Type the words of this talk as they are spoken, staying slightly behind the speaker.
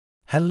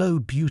Hello,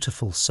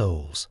 beautiful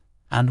souls.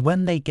 And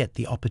when they get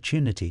the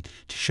opportunity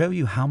to show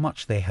you how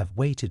much they have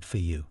waited for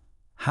you,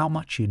 how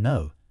much you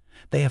know,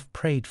 they have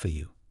prayed for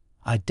you,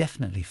 I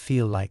definitely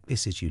feel like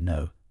this is,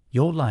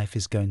 your life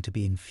is going to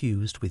be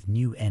infused with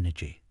new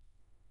energy.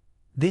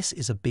 This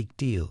is a big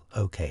deal,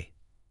 okay?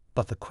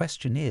 But the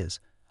question is,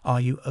 are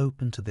you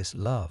open to this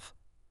love?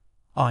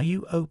 Are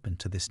you open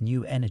to this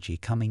new energy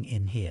coming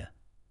in here?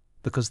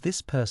 Because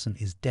this person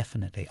is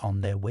definitely on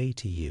their way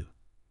to you.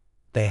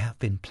 They have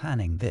been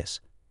planning this.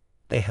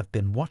 They have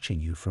been watching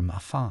you from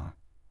afar.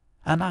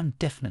 And I'm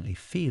definitely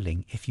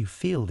feeling, if you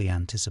feel the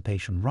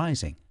anticipation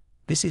rising,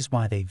 this is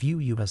why they view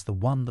you as the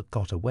one that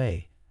got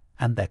away,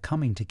 and they're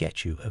coming to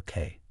get you,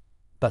 okay?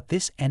 But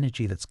this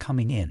energy that's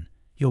coming in,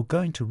 you're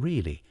going to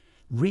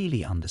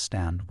really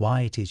understand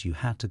why it is you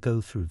had to go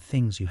through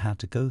things you had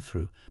to go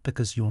through,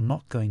 because you're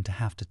not going to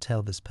have to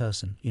tell this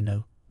person,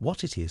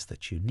 what it is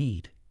that you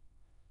need.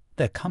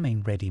 They're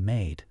coming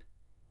ready-made.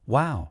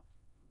 Wow,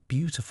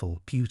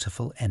 beautiful,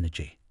 beautiful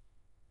energy.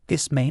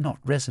 This may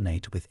not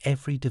resonate with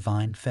every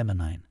divine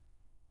feminine.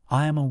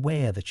 I am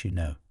aware that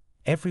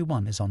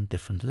everyone is on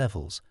different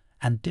levels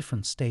and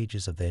different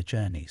stages of their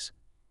journeys.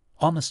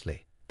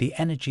 Honestly, the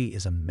energy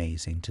is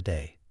amazing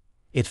today.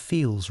 It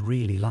feels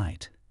really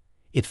light.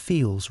 It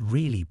feels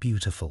really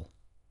beautiful.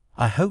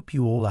 I hope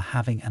you all are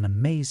having an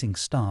amazing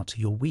start to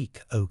your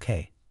week,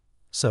 okay?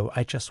 So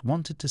I just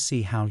wanted to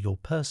see how your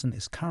person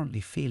is currently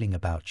feeling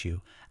about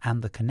you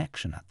and the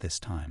connection at this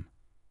time.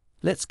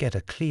 Let's get a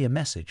clear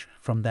message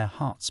from their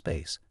heart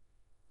space.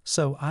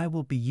 So I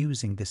will be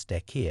using this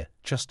deck here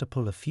just to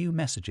pull a few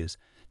messages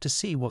to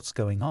see what's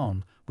going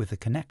on with the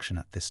connection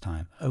at this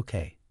time,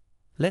 okay?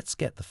 Let's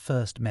get the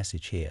first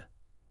message here.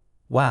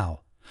 Wow,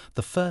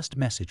 the first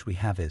message we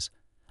have is,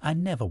 I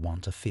never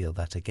want to feel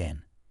that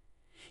again.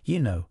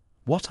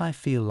 What I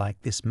feel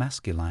like this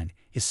masculine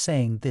is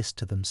saying this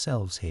to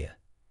themselves here.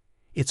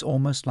 It's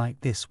almost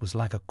like this was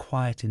like a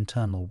quiet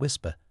internal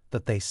whisper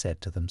that they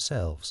said to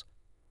themselves.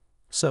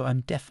 So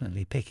I'm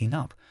definitely picking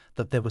up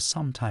that there was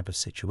some type of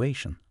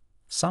situation,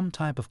 some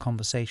type of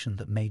conversation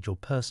that made your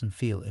person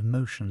feel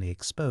emotionally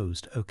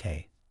exposed,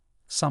 okay?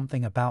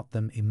 Something about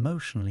them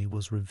emotionally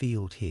was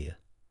revealed here.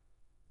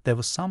 There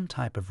was some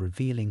type of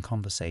revealing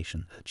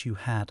conversation that you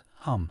had,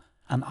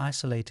 an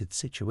isolated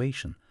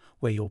situation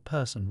where your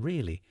person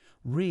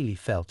really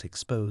felt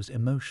exposed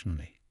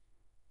emotionally.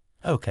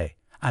 Okay,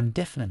 I'm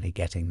definitely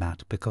getting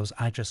that because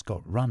I just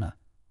got runner.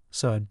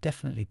 So I'm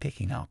definitely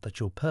picking up that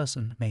your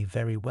person may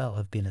very well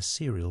have been a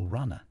serial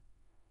runner.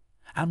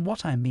 And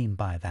what I mean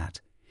by that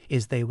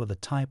is they were the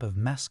type of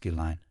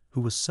masculine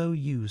who was so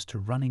used to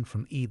running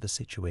from either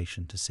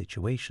situation to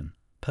situation,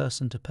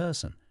 person to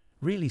person,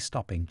 really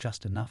stopping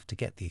just enough to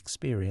get the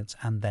experience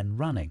and then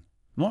running,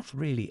 not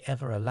really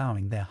ever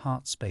allowing their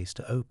heart space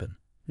to open,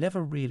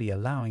 never really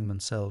allowing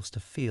themselves to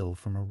feel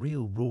from a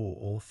real raw,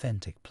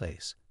 authentic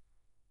place.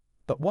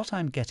 But what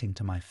I'm getting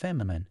to my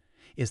feminine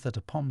is that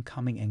upon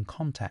coming in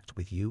contact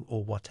with you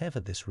or whatever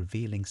this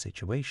revealing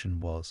situation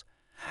was,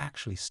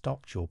 actually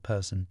stopped your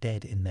person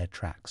dead in their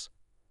tracks.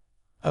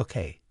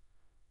 Okay,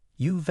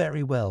 you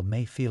very well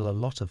may feel a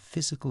lot of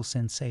physical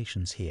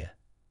sensations here.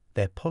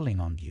 They're pulling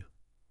on you.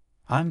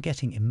 I'm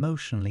getting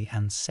emotionally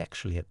and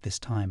sexually at this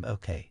time,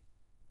 okay.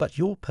 But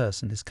your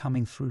person is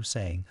coming through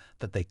saying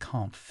that they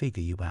can't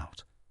figure you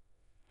out.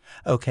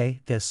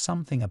 Okay, there's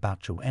something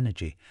about your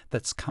energy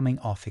that's coming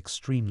off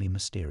extremely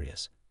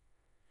mysterious.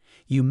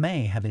 You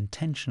may have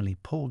intentionally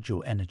pulled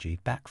your energy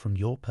back from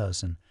your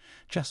person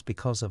just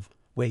because of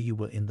where you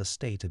were in the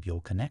state of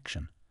your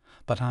connection,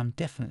 but I'm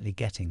definitely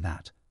getting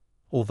that,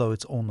 although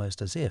it's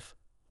almost as if,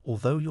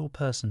 although your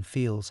person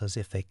feels as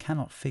if they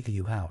cannot figure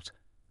you out,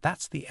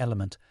 that's the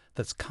element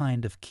that's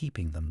kind of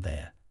keeping them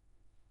there.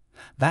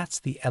 That's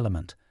the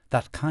element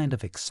that kind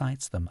of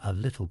excites them a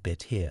little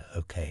bit here,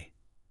 okay?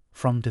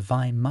 From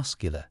divine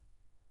muscular.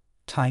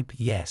 Type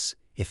yes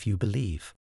if you believe.